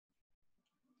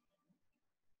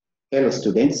Hello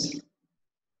students,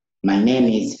 my name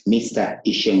is Mr.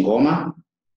 Ishengoma.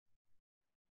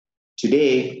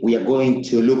 Today we are going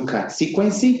to look at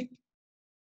sequencing,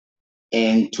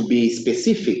 and to be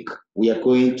specific, we are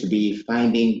going to be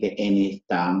finding the Nth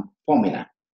Term Formula.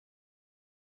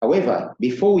 However,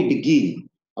 before we begin,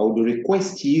 I would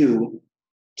request you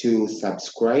to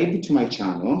subscribe to my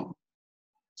channel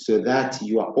so that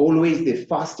you are always the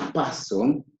first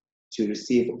person to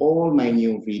receive all my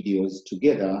new videos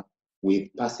together with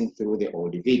passing through the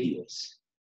old videos.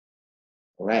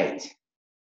 All right.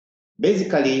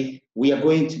 Basically, we are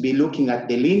going to be looking at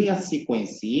the linear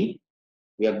sequence. We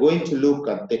are going to look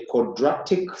at the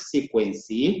quadratic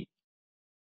sequence,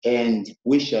 and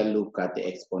we shall look at the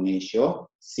exponential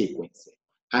sequence.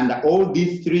 And all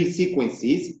these three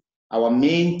sequences, our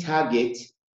main target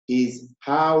is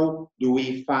how do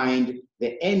we find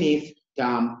the nth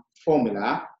term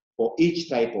formula for each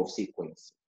type of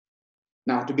sequence.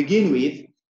 Now, to begin with,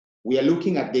 we are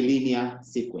looking at the linear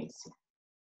sequence.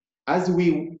 As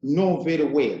we know very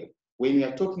well, when we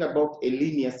are talking about a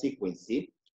linear sequence,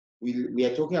 we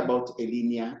are talking about a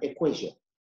linear equation.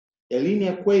 A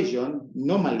linear equation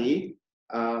normally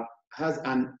has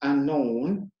an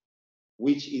unknown,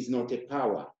 which is not a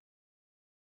power.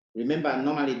 Remember,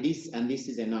 normally this and this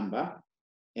is a number,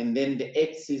 and then the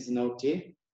x is not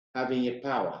having a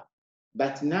power.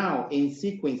 But now in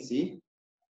sequence,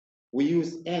 we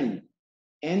use n.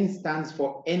 N stands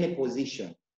for any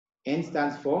position. N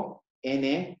stands for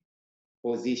any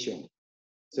position.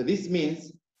 So this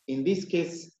means, in this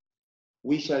case,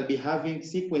 we shall be having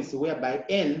sequence whereby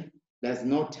n does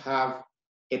not have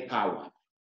a power.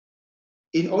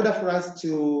 In order for us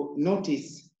to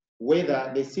notice whether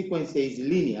the sequence is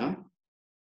linear,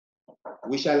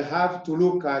 we shall have to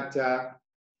look at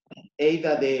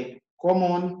either the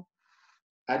common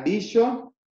addition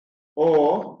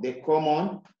or the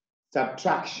common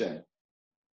subtraction.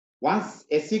 Once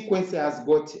a sequence has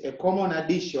got a common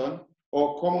addition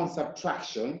or common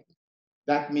subtraction,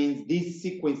 that means this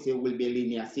sequence will be a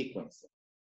linear sequence.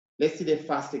 Let's see the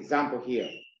first example here.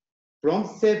 From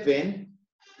 7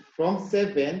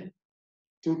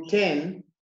 to 10,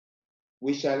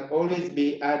 we shall always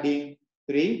be adding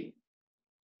 3.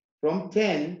 From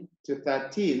 10 to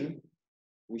 13,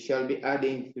 we shall be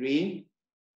adding 3.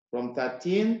 From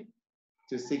 13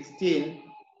 to 16,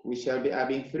 we shall be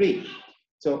adding 3.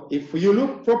 So if you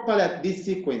look properly at this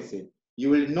sequence, you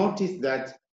will notice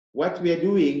that what we are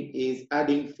doing is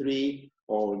adding 3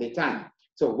 all the time.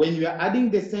 So when you are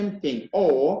adding the same thing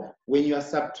or when you are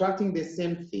subtracting the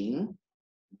same thing,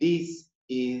 this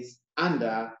is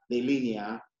under the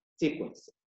linear sequence.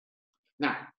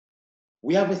 Now,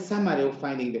 we have a summary of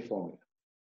finding the formula.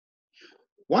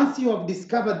 Once you have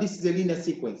discovered this is a linear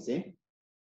sequence,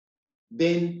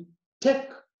 then take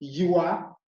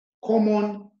your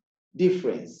common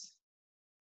difference.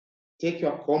 Take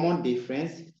your common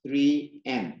difference,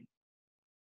 3n.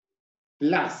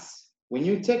 Plus, when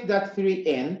you take that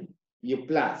 3n, you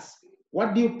plus.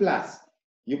 What do you plus?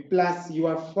 You plus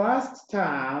your first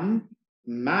term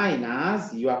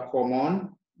minus your common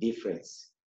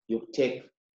difference. You take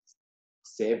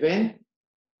 7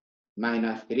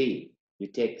 minus 3. You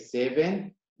take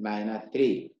 7 minus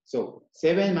 3. So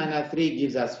 7 minus 3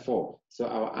 gives us 4. So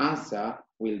our answer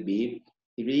will be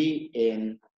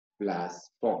 3n plus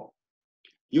 4.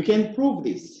 You can prove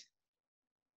this.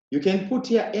 You can put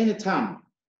here any term.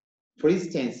 For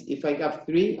instance, if I have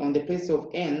 3 on the place of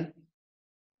n,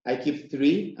 I keep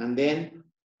 3 and then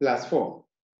plus 4.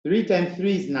 3 times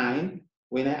 3 is 9.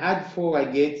 When I add 4, I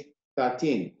get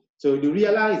 13. So you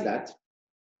realize that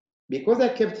because I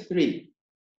kept 3,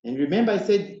 and remember I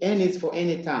said n is for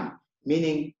any term,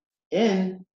 meaning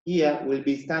n here will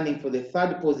be standing for the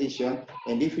third position,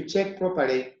 and if you check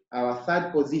properly, our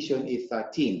third position is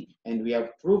 13, and we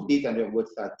have proved it and we have got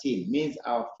 13, means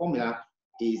our formula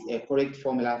is a correct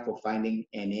formula for finding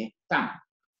any term.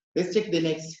 Let's check the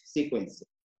next sequence.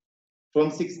 From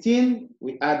 16,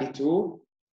 we add 2.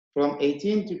 From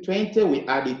 18 to 20, we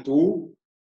add 2.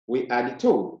 We add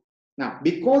 2. Now,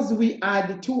 because we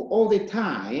add 2 all the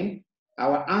time,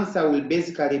 our answer will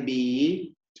basically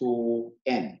be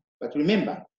 2n. But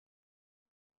remember,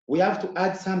 we have to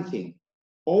add something.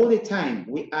 All the time,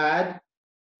 we add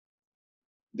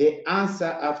the answer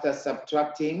after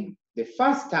subtracting the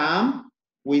first term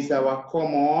with our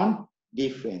common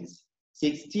difference.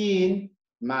 16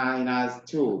 minus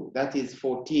 2, that is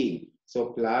 14. So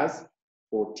plus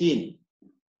 14.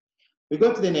 We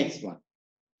go to the next one.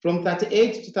 From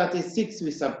 38 to 36,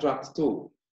 we subtract 2.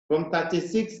 From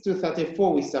 36 to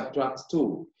 34, we subtract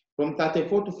 2. From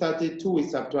 34 to 32, we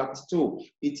subtract 2.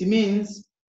 It means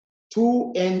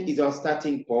 2n is our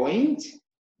starting point.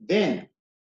 Then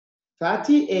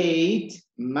 38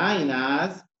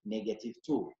 minus negative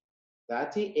 2.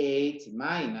 38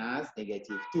 minus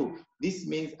negative 2. This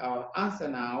means our answer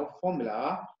now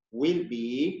formula will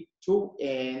be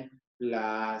 2n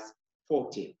plus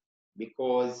 40,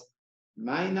 because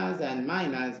minus and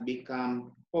minus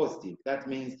become positive. That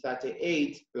means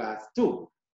 38 plus 2.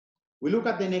 We look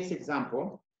at the next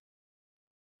example.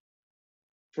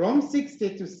 From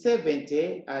 60 to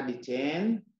 70, add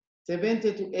 10.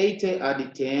 70 to 80,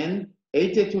 add 10.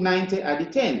 80 to 90,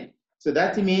 add 10. So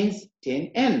that means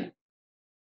 10n.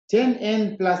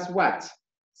 10n plus what?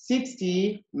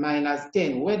 60 minus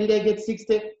 10. Where did I get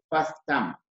 60? First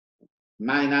term.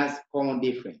 Minus common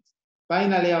difference.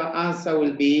 Finally, our answer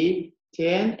will be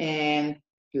 10n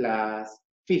plus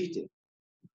 50.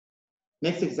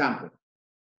 Next example.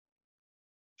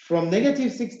 From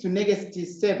negative 6 to negative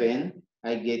 7,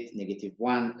 I get negative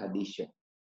 1 addition.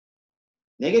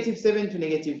 Negative 7 to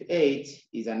negative 8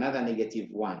 is another negative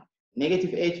 1.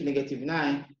 Negative 8 to negative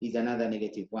 9 is another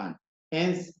negative 1.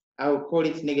 Hence, I will call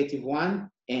it negative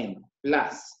 1n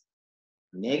plus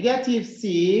negative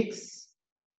 6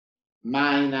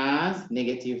 minus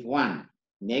negative 1.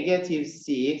 Negative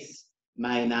 6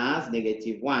 minus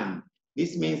negative 1.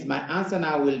 This means my answer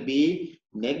now will be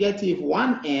negative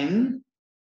 1n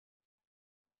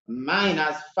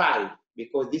minus 5,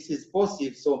 because this is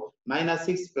positive, so minus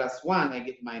 6 plus 1, I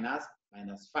get minus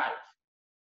 5.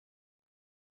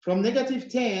 From negative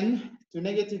 10 to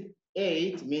negative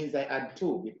 8 means I add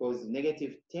 2, because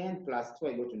negative 10 plus 2,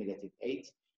 I go to negative 8.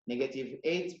 Negative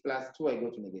 8 plus 2, I go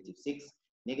to negative 6.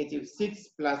 Negative 6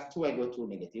 plus 2, I go to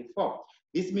negative 4.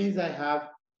 This means I have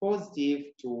positive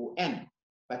 2n.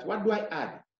 But what do I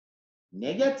add?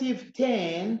 Negative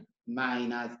 10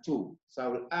 minus 2. So I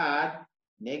will add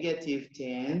negative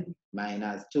 10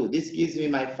 minus 2. This gives me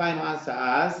my final answer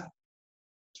as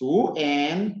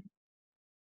 2n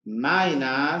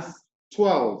minus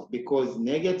 12, because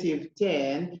negative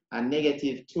 10 and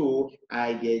negative 2,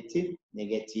 I get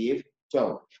negative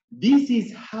 12. This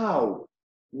is how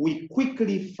we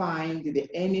quickly find the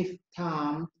nth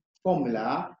term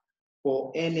formula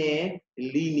for any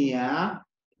linear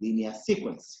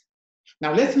sequence.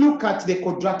 Now let's look at the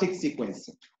quadratic sequence.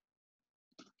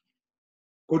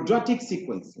 Quadratic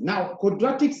sequence. Now,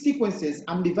 quadratic sequences,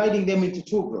 I'm dividing them into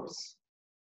two groups.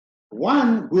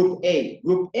 One, group A.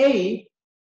 Group A,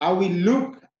 I will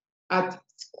look at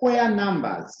square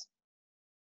numbers.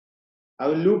 I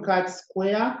will look at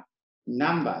square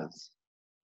numbers.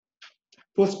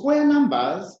 For square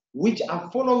numbers, which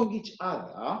are following each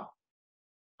other,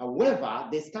 however,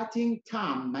 the starting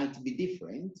term might be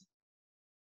different,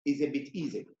 is a bit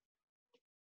easier.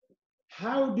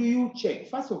 How do you check?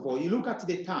 First of all, you look at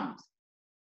the terms.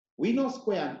 We know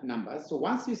square numbers, so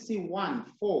once you see 1,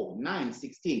 4, 9,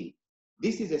 16,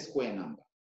 this is a square number,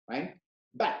 right?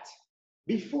 But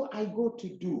before I go to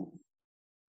do,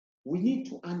 we need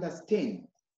to understand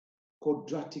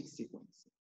quadratic sequence.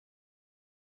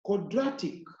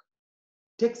 Quadratic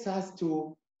takes us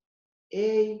to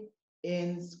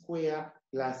an squared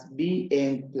plus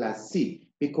bn plus c,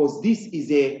 because this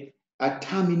is a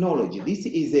terminology. This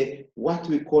is what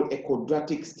we call a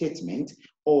quadratic statement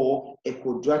or a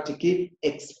quadratic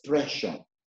expression,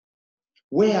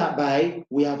 whereby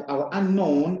we have our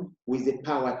unknown with the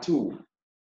power 2.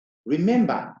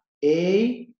 Remember,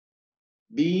 A,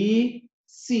 B,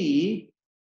 C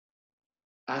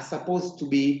are supposed to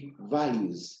be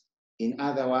values. In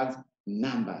other words,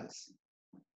 numbers.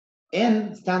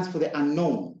 N stands for the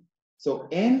unknown. So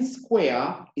n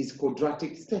squared is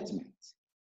quadratic statement.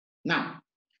 Now,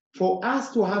 for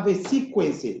us to have a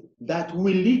sequence that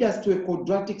will lead us to a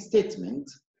quadratic statement,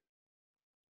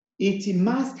 it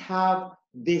must have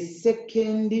the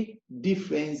second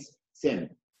difference same.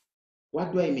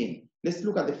 What do I mean? Let's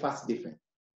look at the first difference.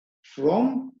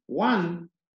 From 1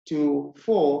 to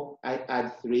 4, I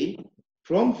add 3.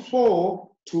 From 4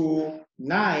 to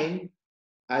 9,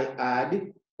 I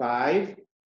add 5.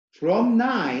 From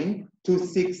 9 to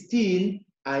 16,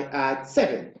 I add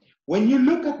 7. When you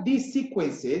look at these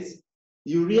sequences,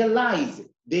 you realize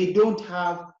they don't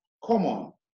have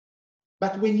common.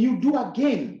 But when you do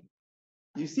again,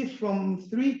 you see from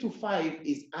 3 to 5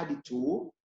 is added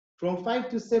 2. From 5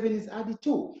 to 7 is added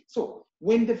 2. So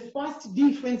when the first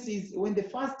difference is,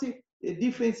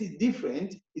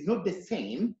 different, is not the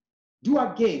same, do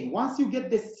again. Once you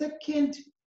get the second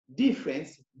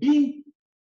difference being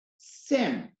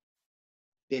same,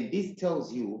 then this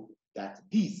tells you that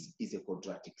this is a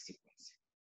quadratic sequence.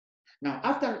 Now,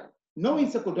 after knowing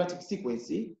it's a quadratic sequence,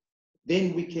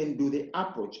 then we can do the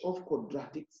approach of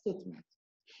quadratic statement.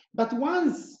 But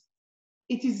once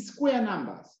it is square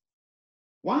numbers.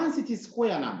 Once it is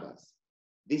square numbers,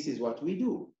 this is what we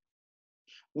do.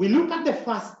 We look at the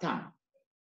first term.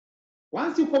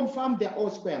 Once you confirm they're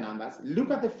all square numbers,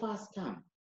 look at the first term.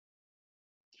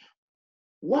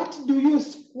 What do you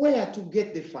square to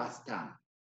get the first term?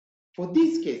 For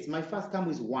this case, my first term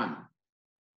is 1.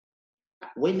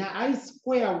 When I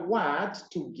square what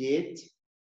to get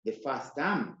the first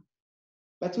term?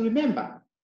 But remember,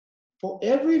 for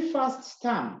every first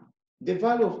term, the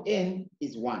value of n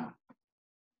is 1.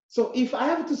 So if I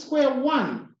have to square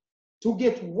 1 to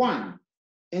get 1,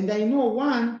 and I know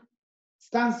 1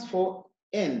 stands for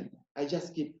n, I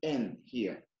just keep n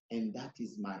here, and that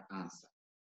is my answer.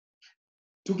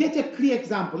 To get a clear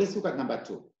example, let's look at number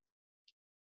 2.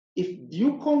 If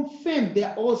you confirm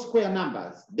they're all square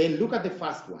numbers, then look at the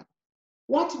first one.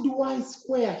 What do I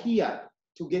square here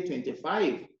to get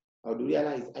 25? I would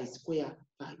realize I square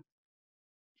 5.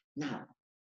 Now,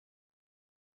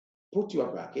 put your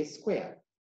bracket square.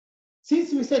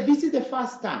 Since we said this is the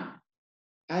first term,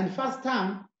 and first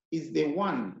term is the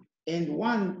 1, and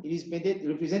 1 is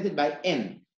represented by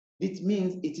n, it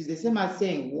means it is the same as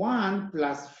saying 1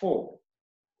 plus 4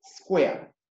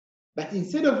 square. But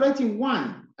instead of writing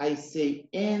 1, I say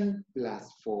n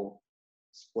plus 4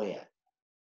 squared.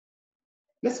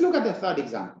 Let's look at the third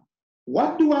example.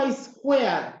 What do I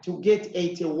square to get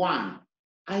 81?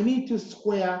 I need to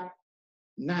square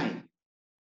 9.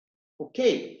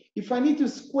 Okay, if I need to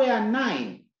square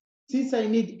 9, since I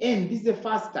need n, this is the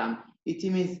first term, it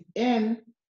means n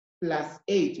plus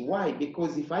 8. Why?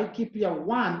 Because if I keep here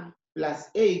 1 plus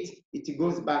 8, it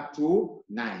goes back to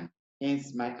 9.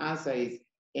 Hence, my answer is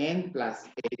n plus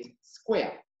 8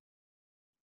 squared.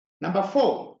 Number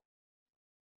 4,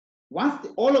 once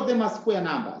all of them are square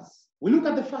numbers, we look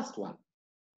at the first one,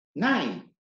 9.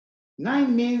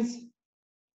 9 means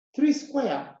 3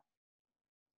 square.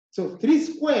 So 3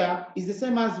 square is the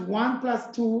same as 1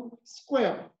 plus 2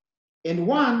 square. And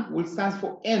 1 will stand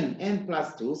for n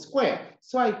plus 2 square.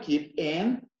 So I keep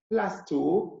n plus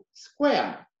 2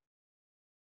 square.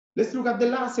 Let's look at the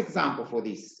last example for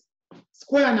this.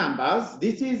 Square numbers,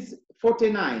 this is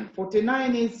 49.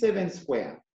 49 is 7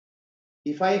 square.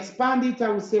 If I expand it, I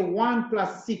will say 1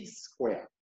 plus 6 square.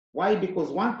 Why? Because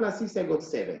 1 plus 6, I got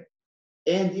 7.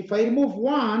 And if I remove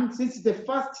 1, since it's the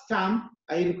first term,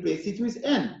 I replace it with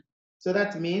n. So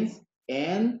that means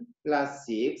n plus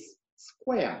 6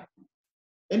 square.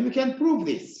 And we can prove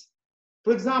this.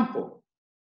 For example,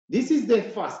 this is the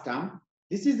first term,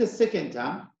 this is the second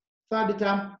term, third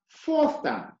term, fourth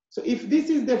term. So if this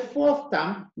is the fourth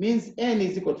term, means n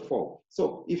is equal to 4.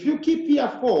 So if you keep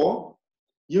here 4,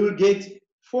 you will get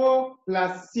 4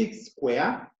 plus 6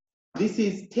 square. This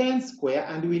is 10 square,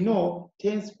 and we know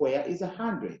 10 square is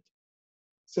 100.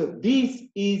 So this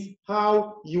is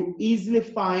how you easily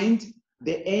find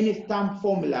the nth term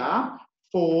formula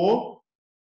for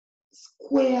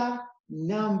square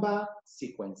number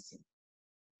sequencing.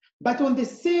 But on the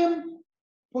same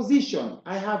position,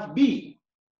 I have B.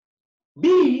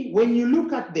 B, when you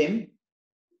look at them,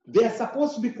 they are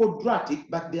supposed to be quadratic,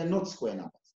 but they are not square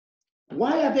numbers.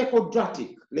 Why are they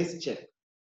quadratic? Let's check.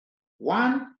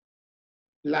 1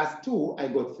 plus 2, I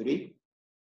got 3.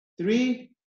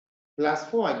 3 plus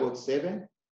 4, I got 7.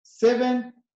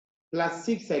 7 plus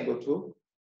 6, I got 2.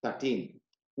 13.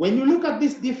 When you look at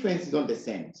this difference, it's not the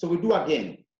same. So we do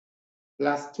again.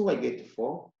 Plus 2, I get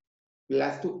 4.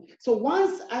 Plus 2. So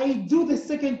once I do the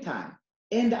second time,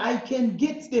 and I can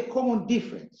get the common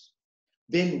difference,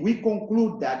 then we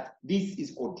conclude that this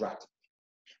is quadratic.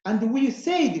 And we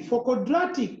said for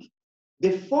quadratic,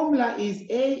 the formula is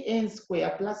an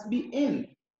squared plus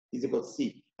bn is equal to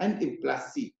c, and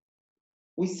plus c.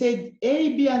 We said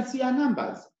a, b, and c are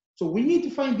numbers. So we need to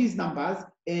find these numbers,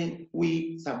 and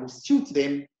we substitute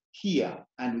them here,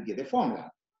 and we get the formula.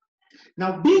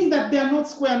 Now, being that they are not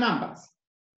square numbers,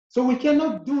 so we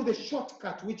cannot do the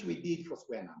shortcut which we did for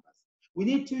square numbers. We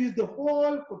need to use the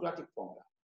whole quadratic formula.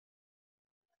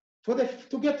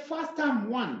 To get first term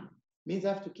 1 means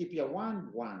I have to keep here 1,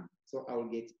 1. So I will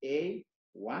get a,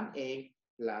 1a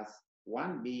plus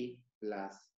 1b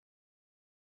plus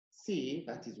c,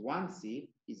 that is 1c,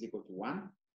 is equal to 1.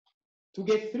 To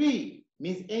get 3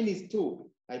 means n is 2.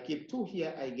 I keep 2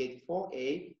 here, I get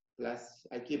 4a plus,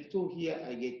 I keep 2 here,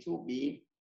 I get 2b.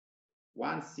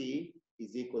 1c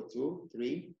is equal to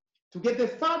 3. To get the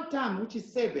third term, which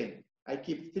is 7, I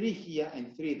keep 3 here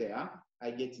and 3 there.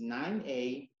 I get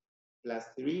 9a plus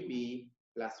 3b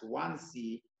plus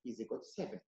 1c is equal to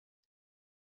 7.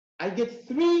 I get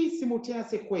 3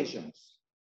 simultaneous equations.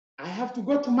 I have to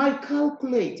go to my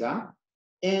calculator,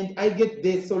 and I get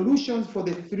the solutions for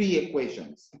the 3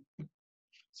 equations.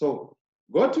 So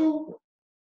go to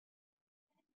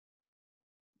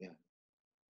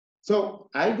So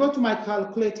I go to my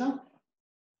calculator,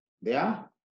 there.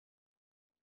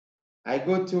 I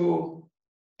go to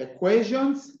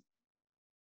equations,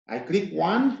 I click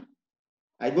 1,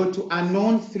 I go to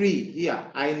unknown 3,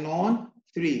 here, unknown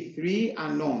 3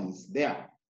 unknowns, there.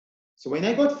 So when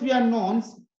I got 3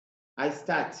 unknowns, I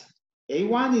start.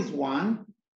 A1 is 1,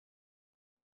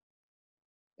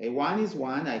 A1 is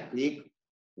 1, I click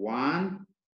 1,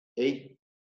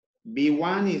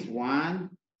 B1 is 1,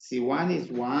 C1 is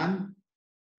 1,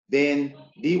 then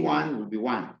D1 will be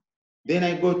 1. Then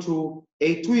I go to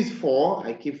A2 is 4,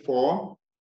 I keep 4.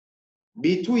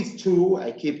 B2 is 2,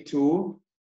 I keep 2.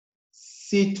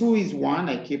 C2 is 1,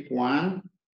 I keep 1.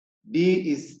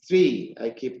 D is 3, I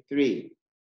keep 3.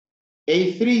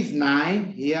 A3 is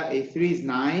 9, here A3 is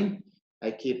 9,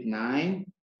 I keep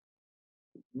 9.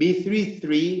 B3 is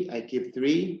 3, I keep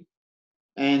 3.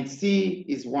 And C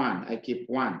is 1, I keep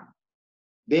 1.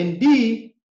 Then D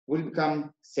will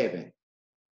become 7.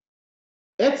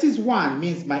 X is 1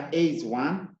 means my A is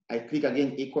 1. I click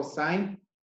again equal sign.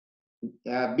 B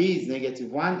is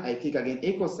 -1. I click again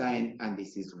equal sign, and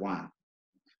this is 1.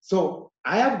 So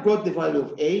I have got the value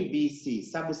of A, B, C.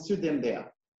 Substitute them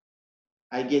there.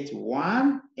 I get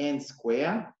 1n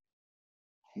squared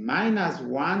minus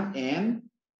 1n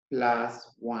plus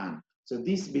 1. So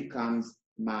this becomes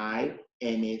my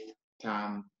nth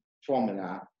term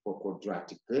formula for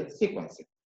quadratic sequencing.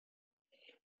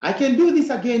 I can do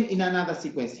this again in another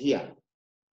sequence here.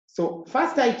 So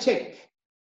first I check.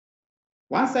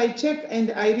 Once I check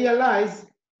and I realize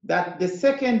that the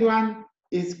second one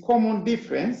is common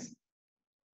difference,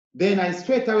 then I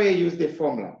straight away use the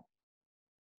formula.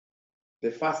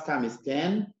 The first term is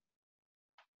 10.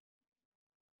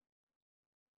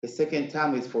 The second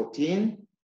term is 14.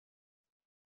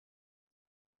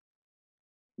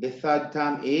 The third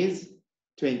term is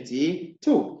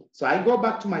 22. So I go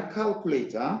back to my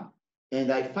calculator and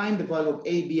I find the value of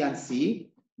A, B, and C.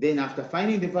 Then after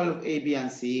finding the value of A, B, and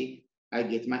C, I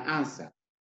get my answer.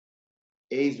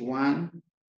 A is 1,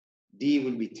 D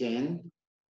will be 10,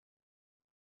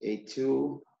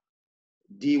 A2,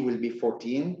 D will be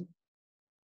 14.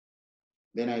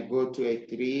 Then I go to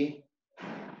A3,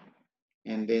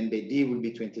 and then the D will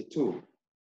be 22.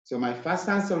 So my first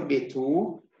answer will be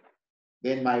 2.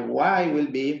 Then my Y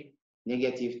will be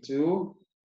 -2,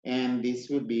 and this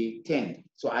will be 10.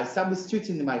 So I substitute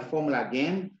in my formula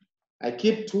again. I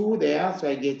keep 2 there, so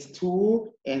I get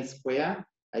 2n squared.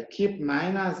 I keep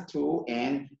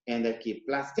 -2n, and I keep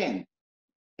plus 10.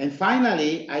 And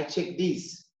finally, I check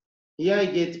this. Here I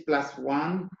get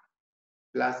 +1,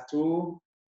 +2,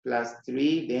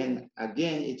 +3, then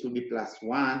again it will be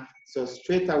 +1. So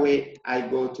straight away I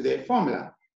go to the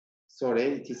formula. Sorry,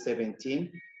 it is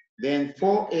 17. Then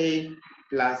 4a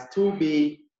plus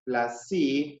 2b plus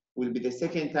c will be the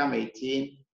second term,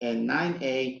 18, and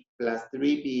 9a plus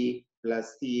 3b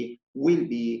plus c will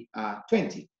be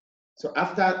 20. So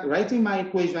after writing my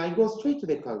equation, I go straight to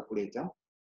the calculator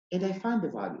and I find the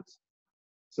values.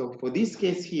 So for this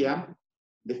case here,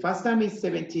 the first term is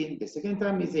 17, the second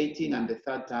term is 18, and the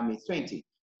third term is 20.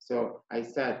 So I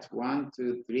start 1,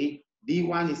 2, 3.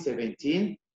 D1 is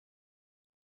 17.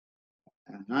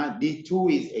 D2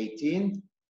 is 18.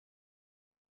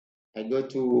 I go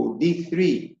to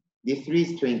D3. D3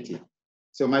 is 20.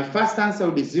 So my first answer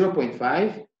will be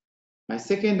 0.5. My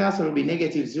second answer will be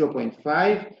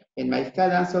 -0.5. And my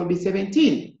third answer will be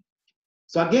 17.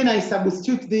 So again, I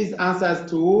substitute these answers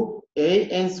to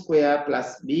an squared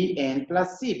plus bn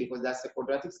plus c, because that's a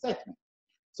quadratic statement.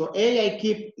 So a, I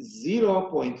keep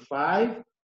 0.5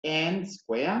 n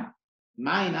squared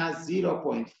minus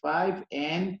 0.5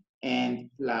 n and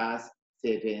plus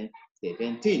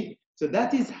 17. So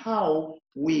that is how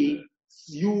we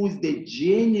use the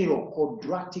general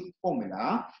quadratic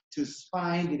formula to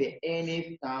find the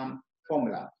nth term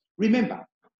formula. Remember,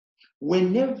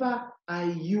 whenever I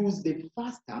use the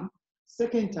first term,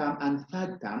 second term, and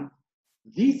third term,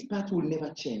 this part will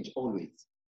never change always.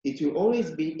 It will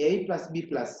always be a plus b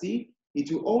plus c.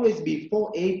 It will always be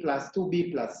 4a plus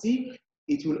 2b plus c.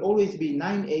 It will always be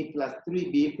 9a plus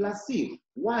 3b plus c.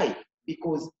 Why?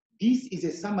 Because this is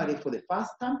a summary for the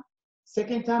first term,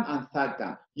 second term, and third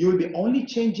term. You will be only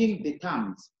changing the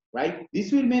terms, right?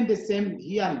 This will remain the same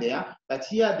here and there, but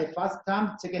here the first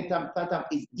term, second term, third term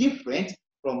is different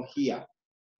from here.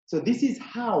 So this is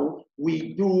how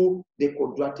we do the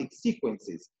quadratic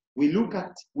sequences. We looked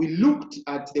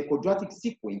at the quadratic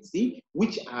sequence,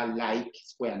 which are like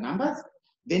square numbers.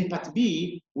 Then part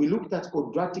B, we looked at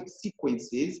quadratic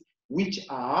sequences, which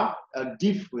are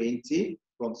different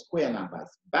from square numbers.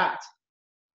 But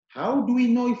how do we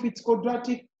know if it's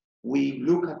quadratic? We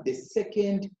look at the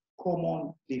second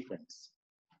common difference.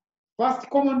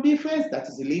 First common difference, that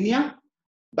is linear,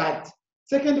 but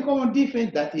second common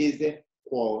difference, that is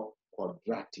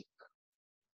quadratic.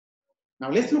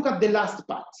 Now let's look at the last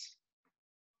part.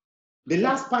 The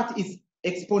last part is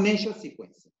exponential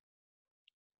sequence.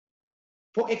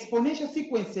 For exponential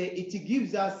sequence, it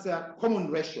gives us a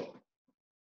common ratio.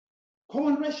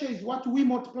 Common ratio is what we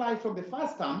multiply from the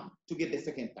first term to get the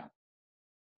second term.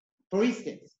 For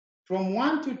instance, from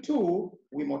 1 to 2,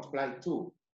 we multiply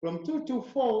 2. From 2 to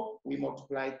 4, we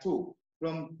multiply 2.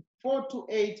 From 4 to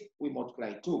 8, we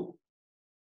multiply 2. You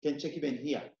can check even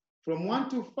here. From 1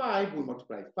 to 5, we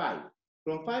multiply 5.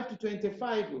 From 5 to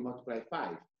 25, we multiply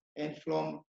 5. And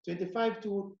from 25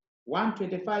 to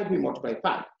 125, we multiply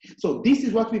 5. So this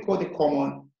is what we call the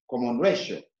common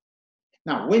ratio.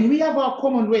 Now, when we have our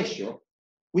common ratio,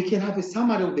 we can have a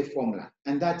summary of the formula.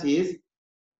 And that is,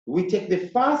 we take the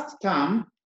first term,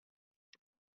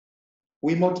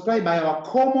 we multiply by our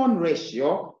common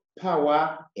ratio,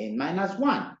 power n minus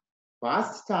 1.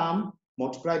 First term,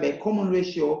 multiply by common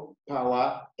ratio,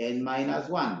 power n minus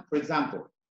 1. For example,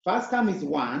 first term is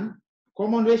 1,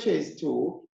 common ratio is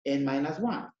 2, n minus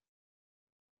 1.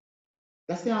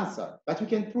 That's the answer, but we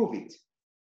can prove it.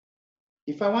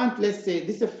 If I want, let's say,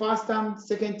 this is the first term,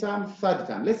 second term, third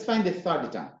term. Let's find the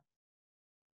third term.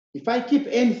 If I keep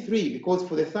n3, because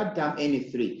for the third term, n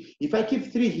is 3. If I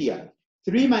keep 3 here,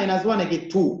 3 minus 1, I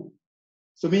get 2.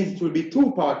 So it means it will be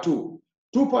 2 power 2.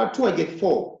 2 power 2, I get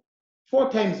 4.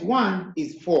 4 times 1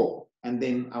 is 4. And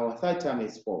then our third term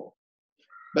is 4.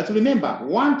 But remember,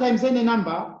 1 times any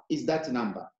number is that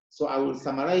number. So I will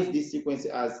summarize this sequence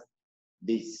as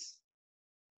this.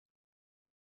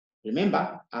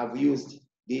 Remember, I've used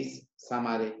this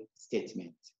summary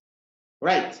statement.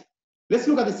 Right. Let's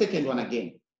look at the second one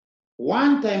again.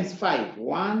 1 times 5.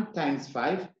 1 times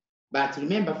 5. But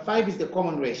remember, 5 is the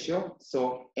common ratio,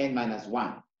 so n minus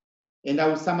 1. And I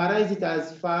will summarize it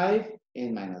as 5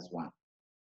 n minus 1.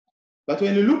 But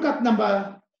when you look at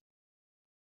number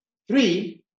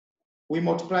 3, we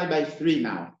multiply by 3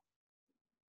 now.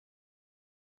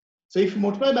 So if we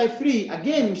multiply by 3,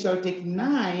 again, we shall take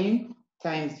 9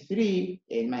 times 3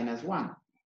 n minus 1.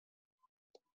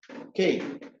 Okay,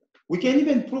 we can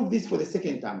even prove this for the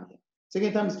second term here.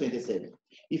 Second term is 27.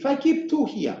 If I keep 2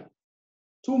 here,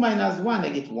 2 minus 1, I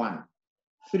get 1.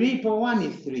 3 per 1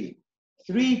 is 3.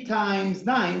 3 times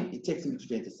 9, it takes me to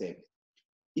 27.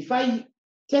 If I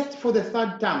test for the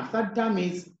third term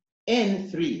is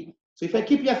n3. So if I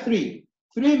keep here 3,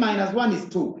 3 minus 1 is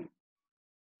 2.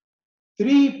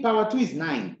 3 power 2 is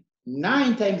 9.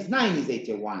 9 times 9 is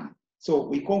 81. So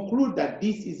we conclude that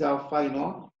this is our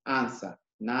final answer.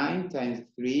 9 times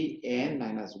 3n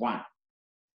minus 1.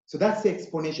 So that's the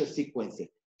exponential sequence.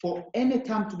 For any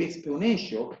term to be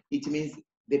exponential, it means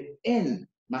the n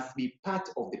must be part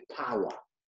of the power.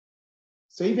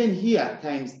 So even here,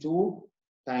 times 2,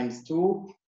 times 2,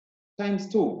 times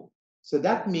 2. So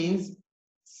that means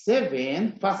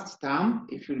 7, first term,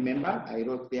 if you remember, I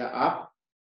wrote there up,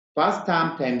 first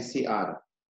term times CR.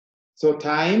 So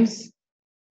times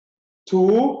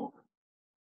 2,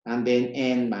 and then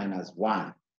n minus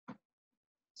 1.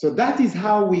 So that is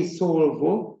how we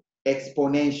solve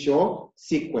exponential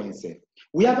sequences.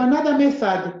 We have another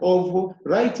method of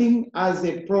writing as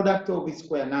a product of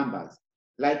square numbers.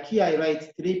 Like here I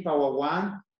write 3 power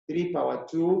 1, 3 power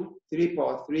 2, 3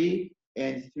 power 3,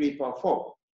 and 3 power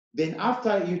 4. Then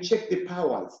after you check the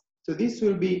powers, so this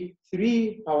will be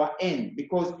 3 power n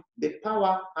because the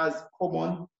power has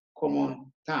common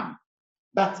term.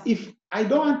 But if I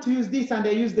don't want to use this and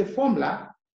I use the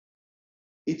formula,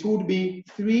 it would be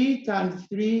 3 times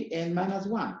 3n minus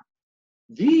 1.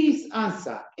 This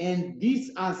answer and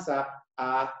this answer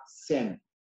are same.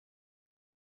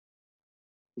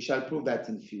 We shall prove that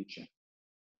in future.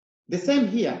 The same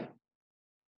here.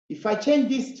 If I change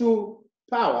these two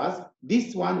powers,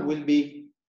 this one will be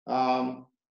 2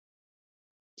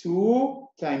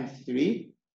 times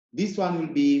 3. This one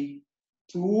will be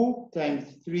 2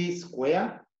 times 3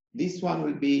 square. This one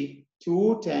will be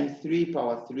 2 times 3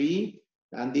 power 3.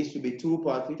 And this will be 2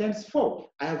 power 3 times 4.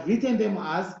 I have written them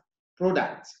as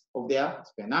products of their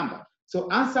square number. So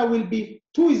answer will be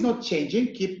 2 is not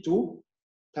changing, keep 2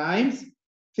 times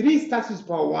 3 starts with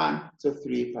power 1, so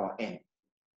 3 power n.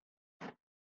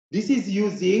 This is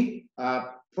using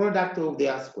a product of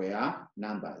their square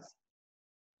numbers.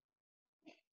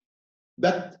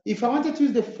 But if I wanted to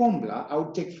use the formula, I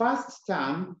would take first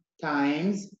term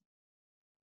times,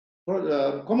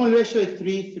 common ratio is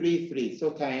 3, 3, 3. So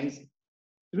times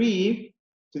 3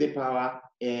 to the power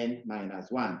n minus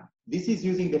 1. This is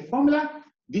using the formula.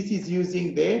 This is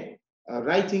using the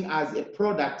writing as a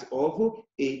product of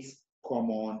its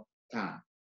common term.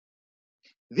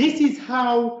 This is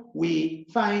how we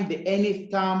find the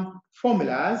nth term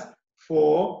formulas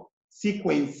for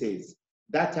sequences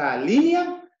that are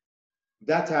linear,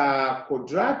 that are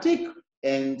quadratic,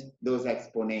 and those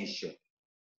exponential.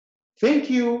 Thank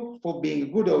you for being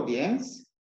a good audience.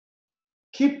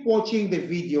 Keep watching the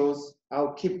videos.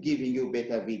 I'll keep giving you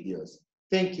better videos.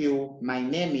 Thank you. My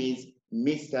name is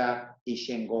Mr.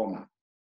 Ishengoma.